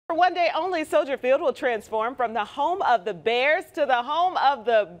For one day only, Soldier Field will transform from the home of the Bears to the home of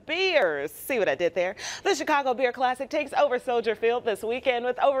the beers. See what I did there? The Chicago Beer Classic takes over Soldier Field this weekend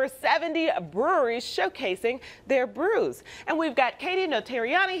with over 70 breweries showcasing their brews. And we've got Kaitie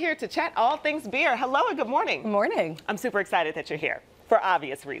Notarianni here to chat all things beer. Hello and good morning. Good morning. I'm super excited that you're here for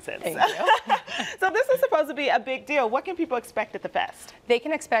obvious reasons. Thank you. So this is supposed to be a big deal. What can people expect at the fest? They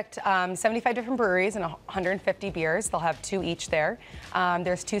can expect 75 different breweries and 150 beers. They'll have 2 each there.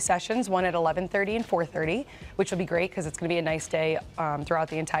 There's 2 sessions, one at 11:30 and 4:30, which will be great because it's going to be a nice day throughout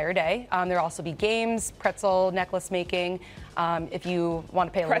the entire day. There'll also be games, pretzel necklace making. If you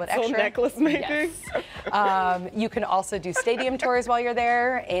want to pay a little bit extra. Pretzel necklace making? Yes. You can also do stadium tours while you're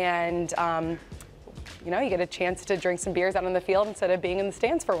there, and you know, you get a chance to drink some beers out on the field instead of being in the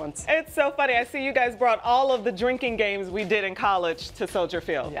stands for once. It's so funny. I see you guys brought all of the drinking games we did in college to Soldier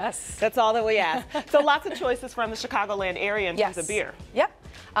Field. Yes. That's all that we ask. So lots of choices from the Chicagoland area in terms of beer.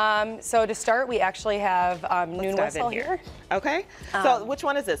 Yep. So to start, we actually have Noon Whistle here. Okay. So which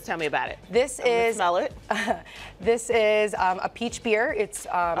one is this? Tell me about it. This is, smell it. This is a peach beer. It's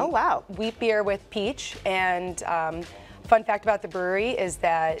oh, wow. Wheat beer with peach. And fun fact about the brewery is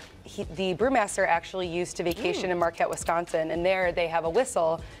that the brewmaster actually used to vacation in Marquette, Wisconsin, and there they have a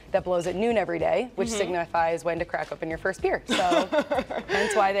whistle that blows at noon every day, which signifies when to crack open your first beer. So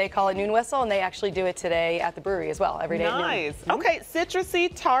that's why they call it Noon Whistle, and they actually do it today at the brewery as well, every day Nice. at noon. Okay,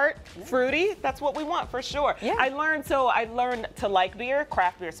 citrusy, tart, fruity. That's what we want for sure. Yeah. I learned to like beer,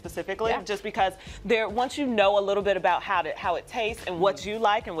 craft beer specifically, just because once you know a little bit about how it tastes and what you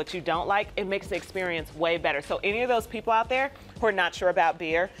like and what you don't like, it makes the experience way better. So any of those people out there who are not sure about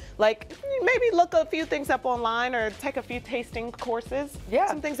beer, like maybe look a few things up online or take a few tasting courses. Yeah.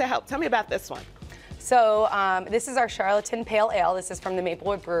 Some things that help. Tell me about this one. So this is our Charlatan Pale Ale. This is from the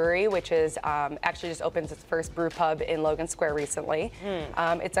Maplewood Brewery, which is actually just opens its first brew pub in Logan Square recently.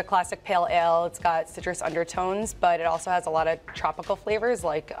 It's a classic pale ale. It's got citrus undertones, but it also has a lot of tropical flavors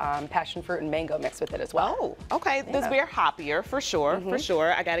like passion fruit and mango mixed with it as well. Oh, okay. Yeah. This beer hoppier for sure, for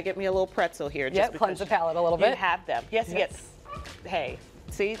sure. I got to get me a little pretzel here. Just cleanse the palate a little bit. You have them. Yes. Hey.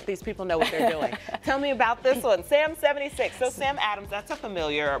 See, these people know what they're doing. Tell me about this one, Sam 76. So Sam Adams, that's a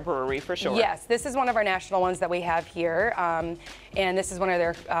familiar brewery for sure. Yes, this is one of our national ones that we have here, and this is one of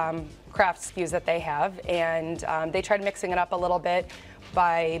their craft SKUs that they have, and they tried mixing it up a little bit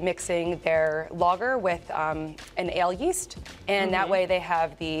by mixing their lager with an ale yeast, and that way they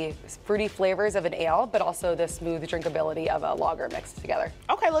have the fruity flavors of an ale, but also the smooth drinkability of a lager mixed together.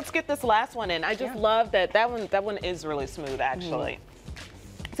 Okay, let's get this last one in. I just love that one is really smooth, actually.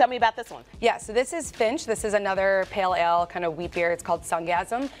 Tell me about this one. Yeah, so this is Finch. This is another pale ale kind of wheat beer. It's called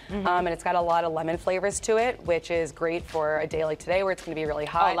Sungasm, and it's got a lot of lemon flavors to it, which is great for a day like today where it's going to be really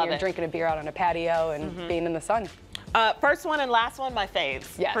hot and you're drinking a beer out on a patio and being in the sun. First one and last one, my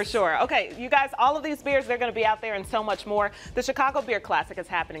faves, yes, for sure. Okay, you guys, all of these beers, they're going to be out there and so much more. The Chicago Beer Classic is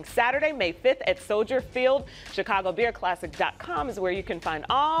happening Saturday, May 5th at Soldier Field. ChicagoBeerClassic.com is where you can find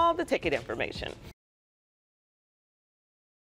all the ticket information.